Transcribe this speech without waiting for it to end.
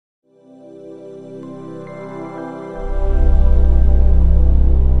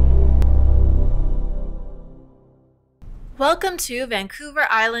Welcome to Vancouver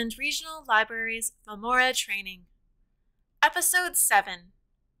Island Regional Library's Filmora training. Episode 7,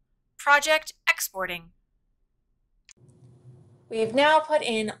 Project Exporting. We've now put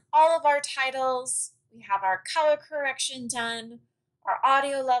in all of our titles, we have our color correction done, our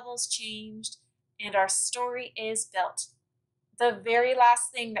audio levels changed, and our story is built. The very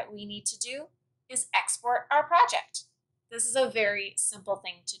last thing that we need to do is export our project. This is a very simple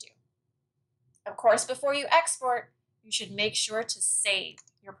thing to do. Of course, before you export, you should make sure to save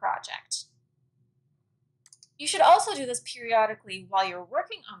your project. You should also do this periodically while you're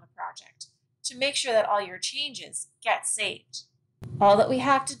working on the project to make sure that all your changes get saved. All that we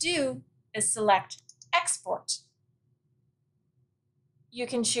have to do is select Export. You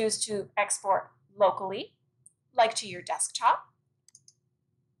can choose to export locally, like to your desktop,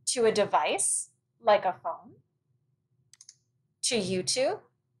 to a device, like a phone, to YouTube,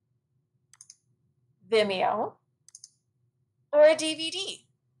 Vimeo, or a DVD.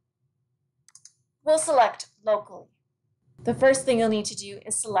 We'll select locally. The first thing you'll need to do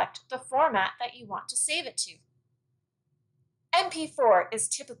is select the format that you want to save it to. MP4 is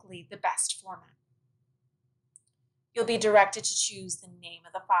typically the best format. You'll be directed to choose the name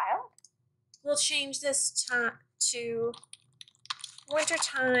of the file. We'll change this to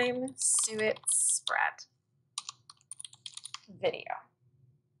Wintertime Suet Spread Video.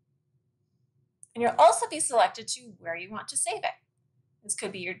 And you'll also be selected to where you want to save it. This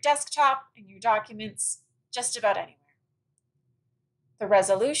could be your desktop and your documents, just about anywhere. The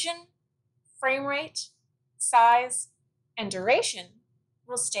resolution, frame rate, size, and duration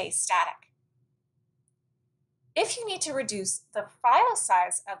will stay static. If you need to reduce the file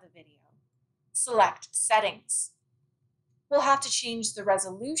size of the video, select Settings. We'll have to change the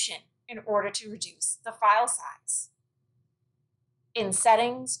resolution in order to reduce the file size. In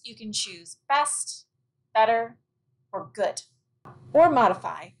Settings, you can choose Best, Better, or Good, or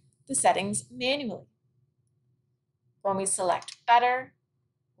modify the settings manually. When we select Better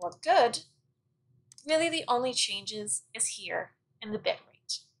or Good, really the only changes is here in the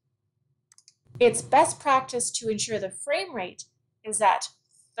bitrate. It's best practice to ensure the frame rate is at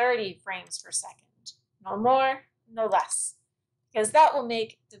 30 frames per second, no more, no less, because that will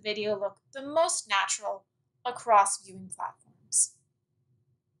make the video look the most natural across viewing platforms.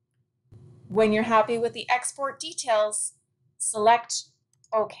 When you're happy with the export details, select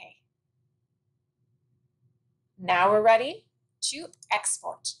OK. Now we're ready to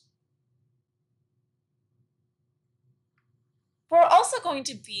export. We're also going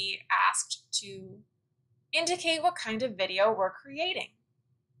to be asked to indicate what kind of video we're creating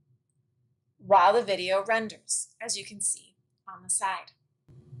while the video renders, as you can see on the side.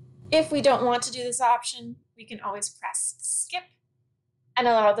 If we don't want to do this option, we can always press Skip and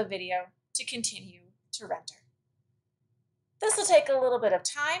allow the video to continue to render. This will take a little bit of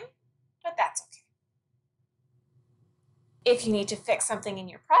time, but that's okay. If you need to fix something in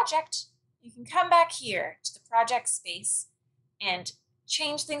your project, you can come back here to the project space and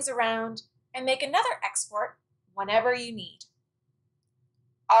change things around and make another export whenever you need.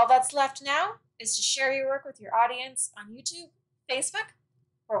 All that's left now is to share your work with your audience on YouTube, Facebook,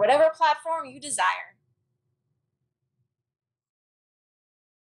 or whatever platform you desire.